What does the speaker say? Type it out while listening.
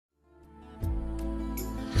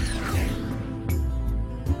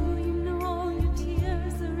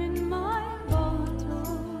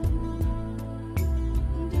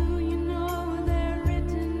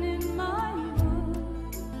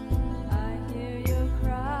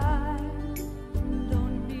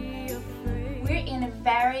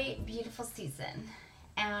season,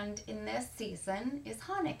 and in this season is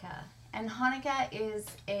Hanukkah. And Hanukkah is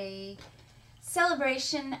a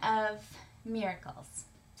celebration of miracles.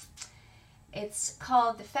 It's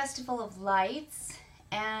called the Festival of Lights,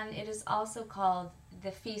 and it is also called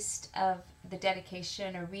the Feast of the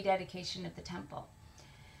Dedication or Rededication of the Temple.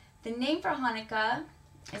 The name for Hanukkah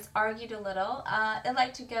is argued a little. I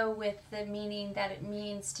like to go with the meaning that it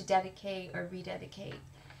means to dedicate or rededicate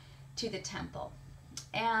to the temple.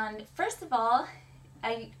 And first of all,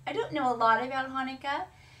 I don't know a lot about Hanukkah,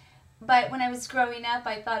 but when I was growing up,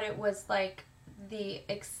 I thought it was like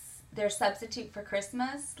their substitute for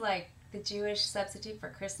Christmas, like the Jewish substitute for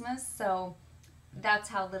Christmas. So that's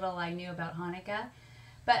how little I knew about Hanukkah.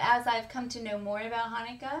 But as I've come to know more about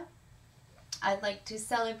Hanukkah, I'd like to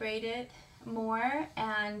celebrate it more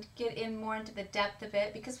and get in more into the depth of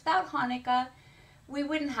it, because without Hanukkah, we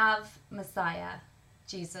wouldn't have Messiah,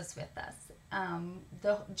 Jesus, with us.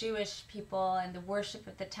 The Jewish people and the worship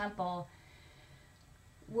of the temple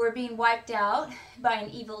were being wiped out by an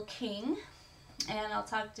evil king, and I'll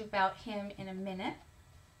talk about him in a minute.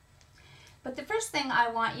 But the first thing I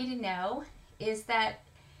want you to know is that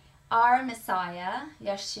our Messiah,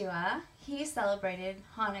 Yeshua, he celebrated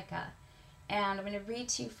Hanukkah. And I'm going to read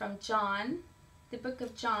to you from John, the book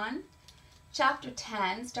of John, chapter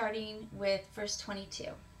 10, starting with verse 22.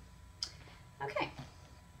 Okay.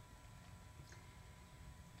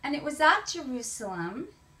 And it was at Jerusalem,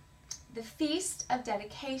 the feast of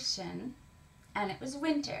dedication, and it was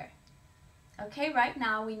winter. Okay, right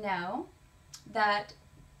now we know that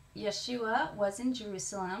Yeshua was in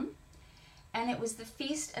Jerusalem, and it was the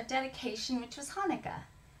feast of dedication, which was Hanukkah,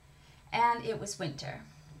 and it was winter.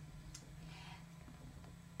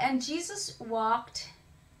 And Jesus walked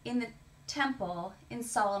in the temple in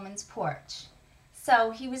Solomon's porch. So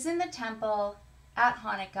he was in the temple at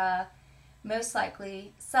Hanukkah, most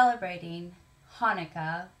likely celebrating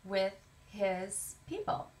Hanukkah with his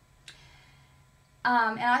people.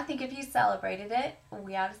 And I think if he celebrated it,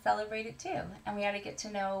 we ought to celebrate it too. And we ought to get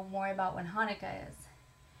to know more about what Hanukkah is.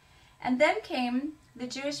 And then came the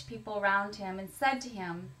Jewish people around him and said to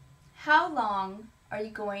him, "How long are you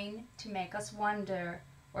going to make us wonder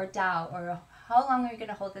or doubt, or how long are you going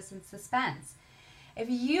to hold this in suspense? If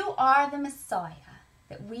you are the Messiah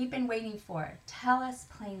that we've been waiting for, tell us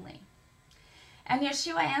plainly." And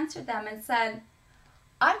Yeshua answered them and said,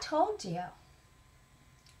 "I told you,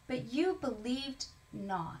 but you believed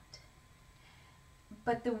not.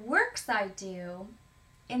 But the works I do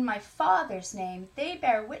in my Father's name, they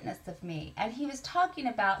bear witness of me." And he was talking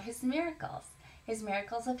about his miracles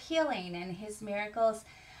of healing, and his miracles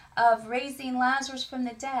of raising Lazarus from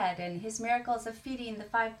the dead, and his miracles of feeding the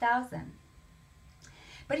 5,000.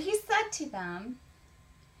 But he said to them,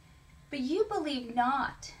 "But you believe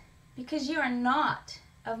not, because you are not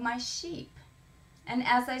of my sheep. And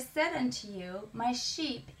as I said unto you, my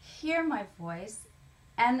sheep hear my voice,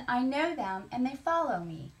 and I know them, and they follow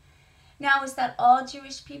me." Now, is that all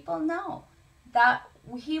Jewish people? No. That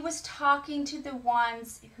he was talking to the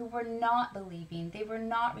ones who were not believing. They were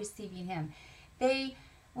not receiving him. They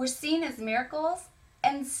were seen as miracles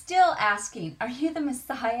and still asking, "Are you the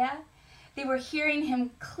Messiah?" They were hearing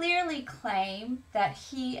him clearly claim that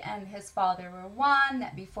he and his Father were one,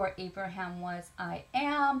 that before Abraham was, I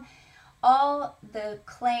am. All the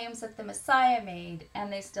claims that the Messiah made,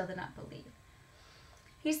 and they still did not believe.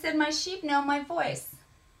 He said, "My sheep know my voice,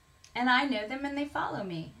 and I know them, and they follow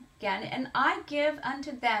me." Again, "And I give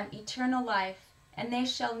unto them eternal life, and they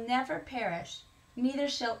shall never perish, neither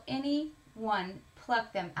shall any one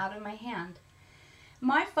pluck them out of my hand.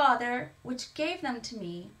 My Father, which gave them to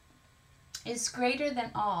me, is greater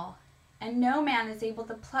than all, and no man is able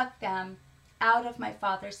to pluck them out of my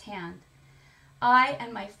Father's hand. I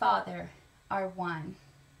and my Father are one."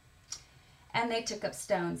 And they took up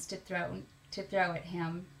stones to throw at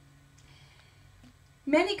him.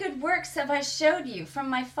 "Many good works have I showed you from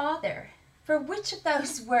my Father. For which of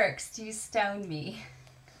those works do you stone me?"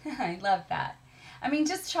 I love that. I mean,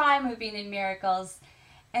 just try moving in miracles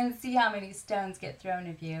and see how many stones get thrown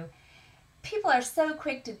at you. People are so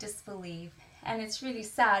quick to disbelieve, and it's really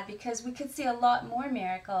sad, because we could see a lot more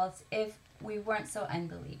miracles if we weren't so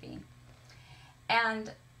unbelieving.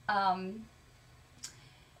 And I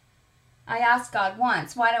asked God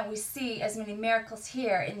once, why don't we see as many miracles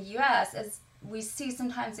here in the U.S. as we see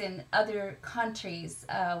sometimes in other countries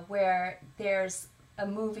where there's a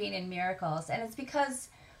moving in miracles? And it's because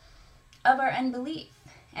of our unbelief.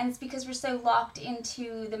 And it's because we're so locked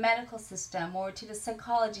into the medical system, or to the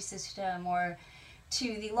psychology system, or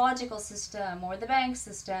to the logical system, or the bank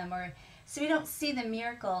system, so we don't see the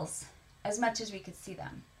miracles as much as we could see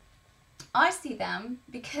them. I see them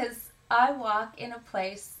because I walk in a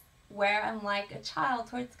place where I'm like a child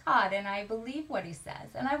towards God, and I believe what he says,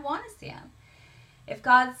 and I want to see him. If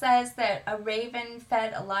God says that a raven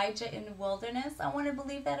fed Elijah in the wilderness, I want to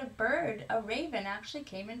believe that a raven, actually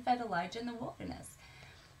came and fed Elijah in the wilderness.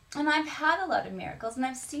 And I've had a lot of miracles, and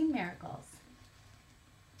I've seen miracles.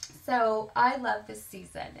 So I love this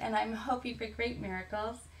season, and I'm hoping for great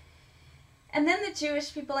miracles. And then the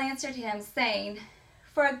Jewish people answered him, saying,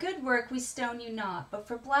 "For a good work we stone you not, but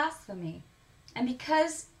for blasphemy. And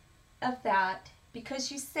because of that,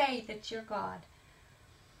 because you say that you're God."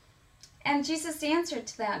 And Jesus answered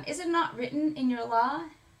to them, "Is it not written in your law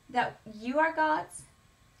that you are gods?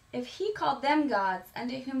 If he called them gods,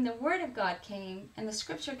 unto whom the word of God came, and the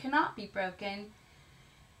scripture cannot be broken,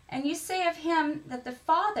 and you say of him that the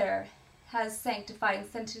Father has sanctified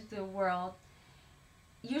and sent into the world,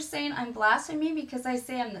 you're saying I'm blaspheming because I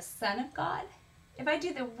say I'm the Son of God? If I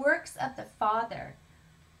do the works of the Father,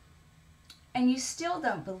 and you still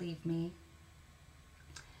don't believe me,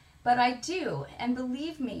 but I do, and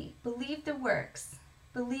believe me, believe the works,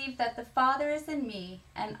 believe that the Father is in me,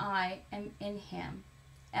 and I am in him."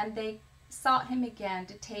 And they sought him again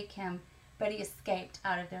to take him, but he escaped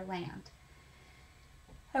out of their land.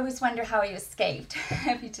 I always wonder how he escaped,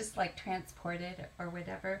 if he just transported or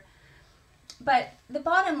whatever. But the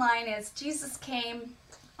bottom line is Jesus came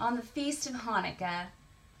on the Feast of Hanukkah,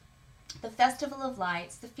 the Festival of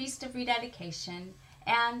Lights, the Feast of Rededication,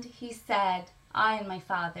 and he said, "I and my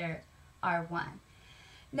Father are one."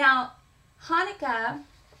 Now, Hanukkah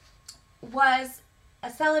was a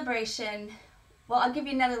celebration. Well, I'll give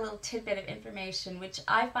you another little tidbit of information, which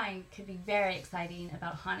I find could be very exciting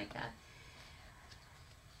about Hanukkah.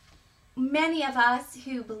 Many of us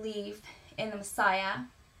who believe in the Messiah,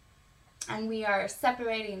 and we are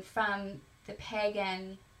separating from the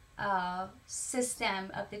pagan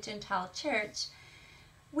system of the Gentile church,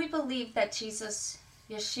 we believe that Jesus,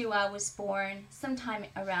 Yeshua, was born sometime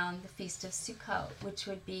around the Feast of Sukkot, which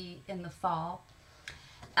would be in the fall.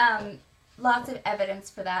 Lots of evidence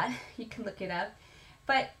for that. You can look it up.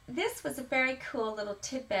 But this was a very cool little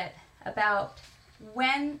tidbit about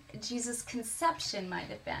when Jesus' conception might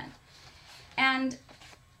have been. And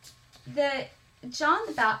John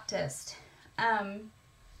the Baptist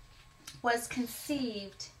was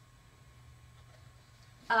conceived,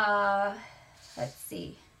 let's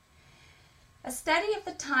see. A study of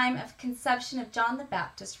the time of conception of John the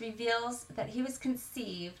Baptist reveals that he was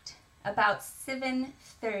conceived about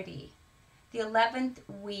 730, the 11th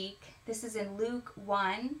week. This is in Luke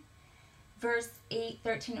 1, verse 8,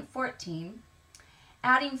 13, and 14.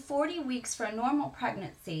 Adding 40 weeks for a normal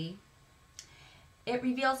pregnancy, it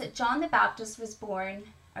reveals that John the Baptist was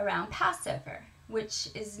born around Passover, which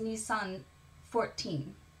is Nisan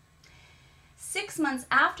 14. 6 months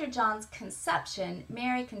after John's conception,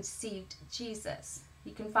 Mary conceived Jesus.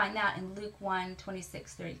 You can find that in Luke 1,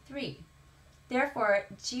 26, 33. Therefore,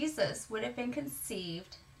 Jesus would have been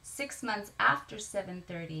conceived 6 months after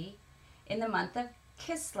 730 in the month of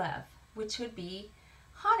Kislev, which would be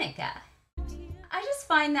Hanukkah. I just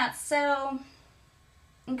find that so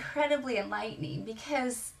incredibly enlightening,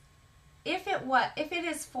 because if it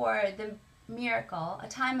is for the miracle, a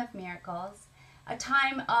time of miracles, a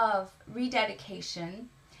time of rededication,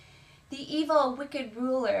 the evil, wicked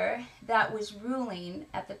ruler that was ruling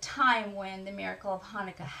at the time when the miracle of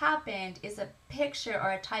Hanukkah happened is a picture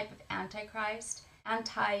or a type of Antichrist,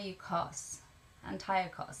 Antiochos.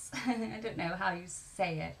 I don't know how you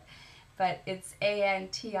say it, but it's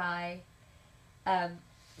Antichous,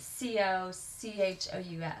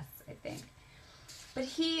 I think. But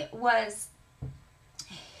he was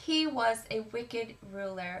a wicked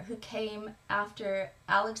ruler who came after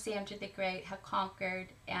Alexander the Great had conquered,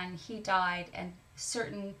 and he died, and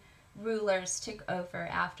certain rulers took over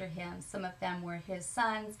after him. Some of them were his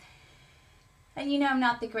sons. And I'm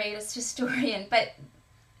not the greatest historian, but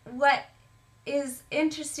what is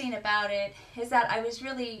interesting about it is that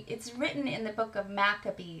it's written in the book of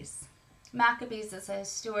Maccabees. Maccabees is a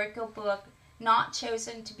historical book, not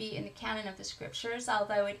chosen to be in the canon of the scriptures,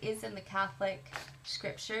 although it is in the Catholic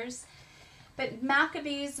scriptures. But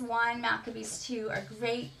Maccabees 1, Maccabees 2 are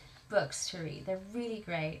great books to read. They're really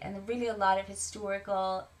great, and they're really a lot of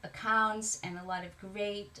historical accounts and a lot of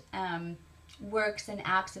great works and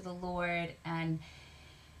acts of the Lord. And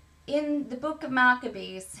in the book of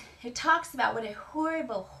Maccabees, it talks about what a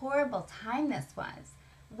horrible, horrible time this was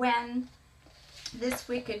when this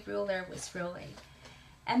wicked ruler was ruling.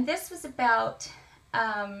 And this was about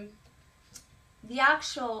the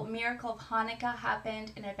actual miracle of Hanukkah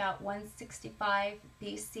happened in about 165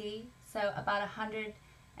 BC, so about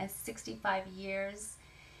 165 years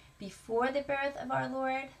before the birth of our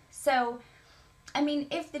Lord. So, I mean,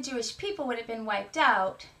 if the Jewish people would have been wiped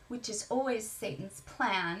out, which is always Satan's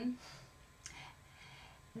plan,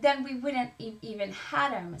 then we wouldn't even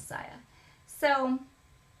had our Messiah. So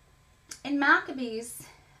in Maccabees,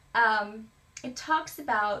 it talks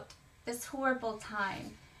about this horrible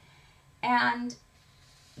time. And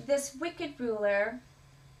this wicked ruler,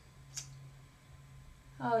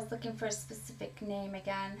 I was looking for a specific name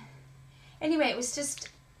again. Anyway, it was just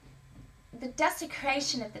the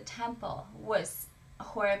desecration of the temple was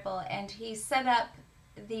horrible, and he set up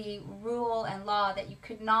the rule and law that you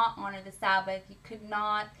could not honor the Sabbath, you could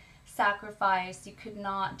not sacrifice, you could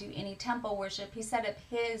not do any temple worship. He set up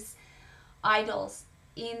his idols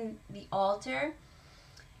in the altar.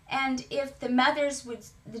 And if the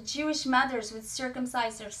Jewish mothers would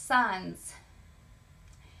circumcise their sons,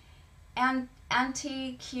 and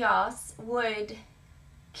Antiochus would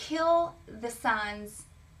kill the sons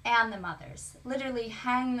and the mothers, literally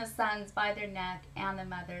hang the sons by their neck and the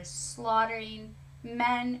mothers, slaughtering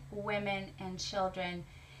men, women, and children.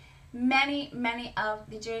 Many of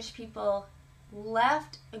the Jewish people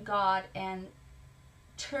left God and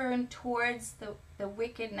turned towards the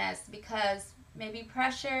wickedness because maybe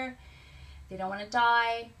pressure, they don't want to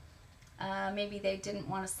die, maybe they didn't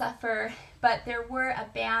want to suffer, but there were a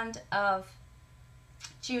band of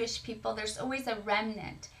Jewish people. There's always a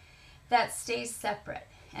remnant that stays separate,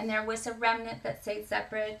 and there was a remnant that stayed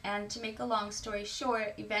separate, and to make a long story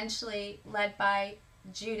short, eventually led by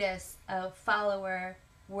Judas, a follower,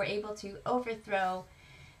 were able to overthrow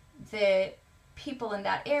the people in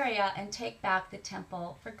that area and take back the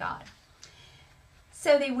temple for God.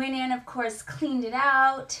 So they went in, of course, cleaned it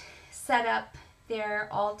out, set up their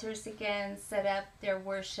altars again, set up their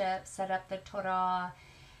worship, set up the Torah,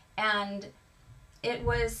 and it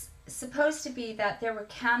was supposed to be that there were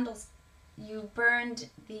candles. You burned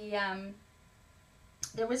the,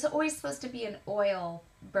 there was always supposed to be an oil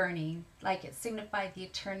burning, like it signified the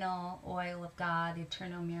eternal oil of God, the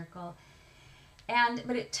eternal miracle.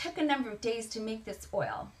 But it took a number of days to make this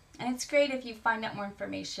oil. And it's great if you find out more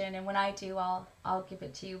information, and when I do, I'll give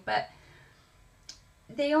it to you. But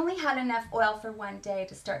they only had enough oil for one day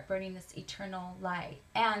to start burning this eternal light.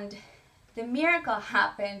 And the miracle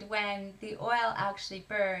happened when the oil actually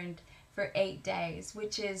burned for 8 days,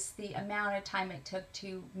 which is the amount of time it took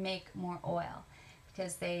to make more oil,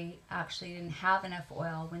 because they actually didn't have enough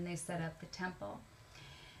oil when they set up the temple.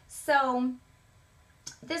 So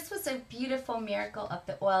this was a beautiful miracle of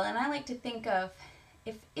the oil, and I like to think of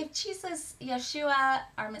if Jesus, Yeshua,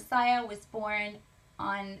 our Messiah, was born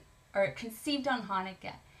on or conceived on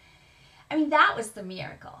Hanukkah, I mean, that was the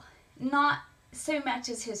miracle, not so much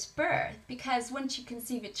as his birth, because once you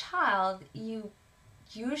conceive a child, you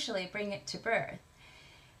usually bring it to birth.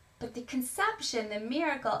 But the conception, the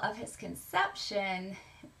miracle of his conception,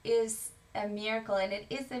 is a miracle, and it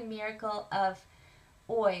is a miracle of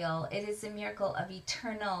oil. It is a miracle of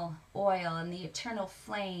eternal oil and the eternal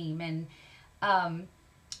flame, and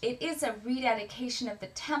it is a rededication of the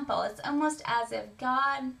temple. It's almost as if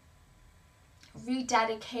God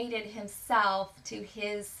rededicated himself to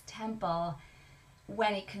his temple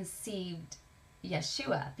when he conceived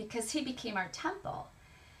Yeshua, because he became our temple.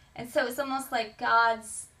 And so it's almost like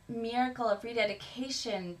God's miracle of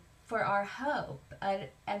rededication for our hope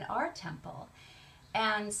and our temple.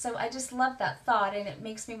 And so I just love that thought, and it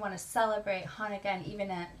makes me want to celebrate Hanukkah in even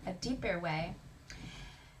a deeper way.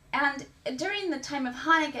 And during the time of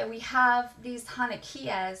Hanukkah, we have these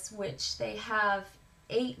Hanukkahs, which they have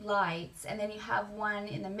 8 lights, and then you have one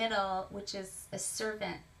in the middle, which is a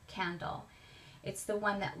servant candle. It's the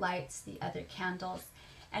one that lights the other candles.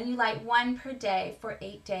 And you light one per day for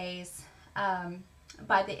 8 days.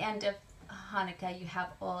 By the end of Hanukkah, you have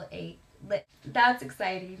all 8 lit. That's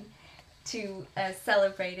exciting to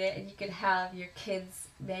celebrate it, and you could have your kids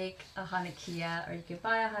make a Hanukkah, or you could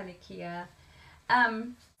buy a Hanukkah.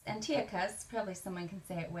 Antiochus, probably someone can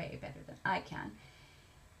say it way better than I can.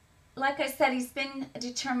 Like I said, he's been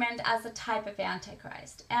determined as a type of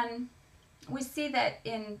Antichrist. And we see that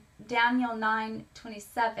in Daniel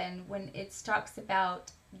 9:27, when it talks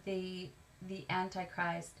about the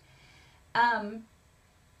Antichrist,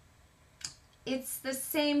 it's the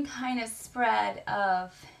same kind of spread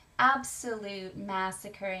of absolute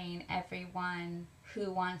massacring everyone who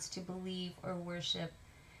wants to believe or worship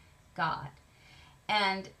God.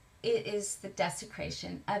 And it is the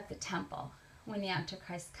desecration of the temple when the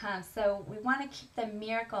Antichrist comes. So we want to keep the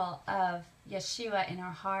miracle of Yeshua in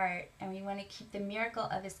our heart, and we want to keep the miracle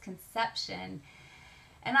of his conception.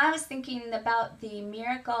 And I was thinking about the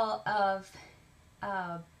miracle of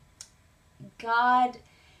God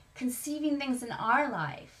conceiving things in our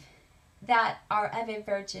life. that are of a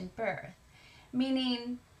virgin birth,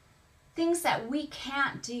 meaning things that we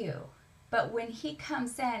can't do. But when he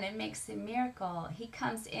comes in and makes a miracle, he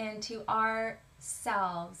comes into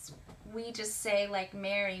ourselves. We just say, like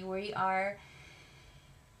Mary, we're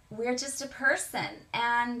just a person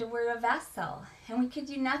and we're a vessel and we could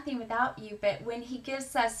do nothing without you. But when he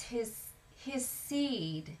gives us his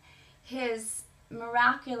seed, his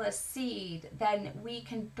miraculous seed, then we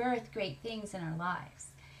can birth great things in our lives.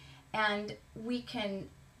 And we can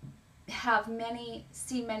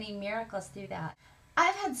see many miracles through that.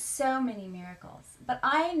 I've had so many miracles, but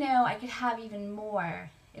I know I could have even more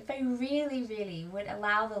if I really, really would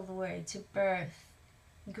allow the Lord to birth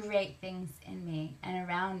great things in me and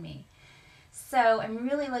around me. So I'm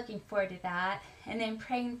really looking forward to that, and I'm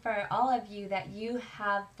praying for all of you that you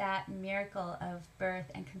have that miracle of birth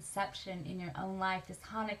and conception in your own life this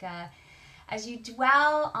Hanukkah as you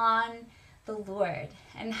dwell on the Lord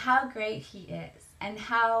and how great he is, and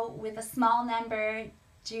how with a small number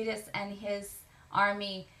Judas and his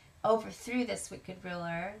army overthrew this wicked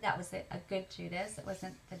ruler. That was a good Judas. It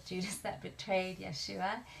wasn't the Judas that betrayed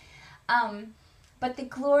Yeshua. But the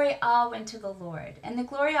glory all went to the Lord. And the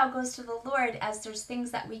glory all goes to the Lord as there's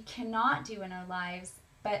things that we cannot do in our lives,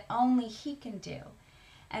 but only he can do.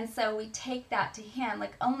 And so we take that to him.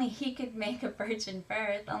 Like only he could make a virgin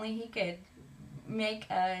birth. Only he could make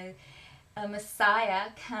a Messiah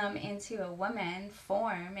come into a woman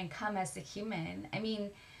form and come as a human. I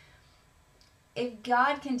mean, if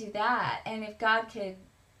God can do that, and if God could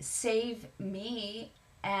save me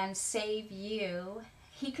and save you,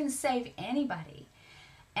 he can save anybody.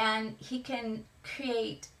 And he can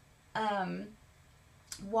create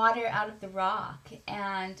water out of the rock,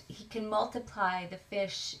 and he can multiply the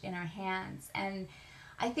fish in our hands. And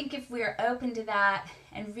I think if we're open to that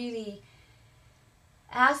and really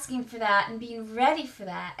asking for that and being ready for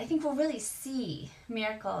that, I think we'll really see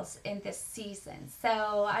miracles in this season.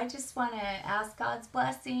 So I just want to ask God's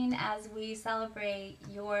blessing as we celebrate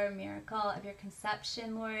your miracle of your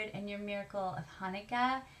conception, Lord, and your miracle of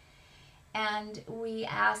Hanukkah. And we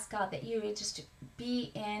ask, God, that you would just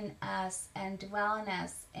be in us and dwell in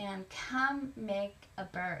us and come make a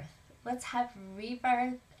birth. Let's have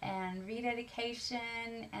rebirth and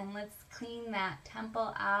rededication, and let's clean that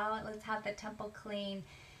temple out. Let's have the temple clean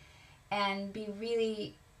and be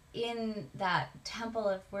really in that temple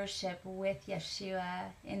of worship with Yeshua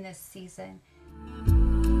in this season.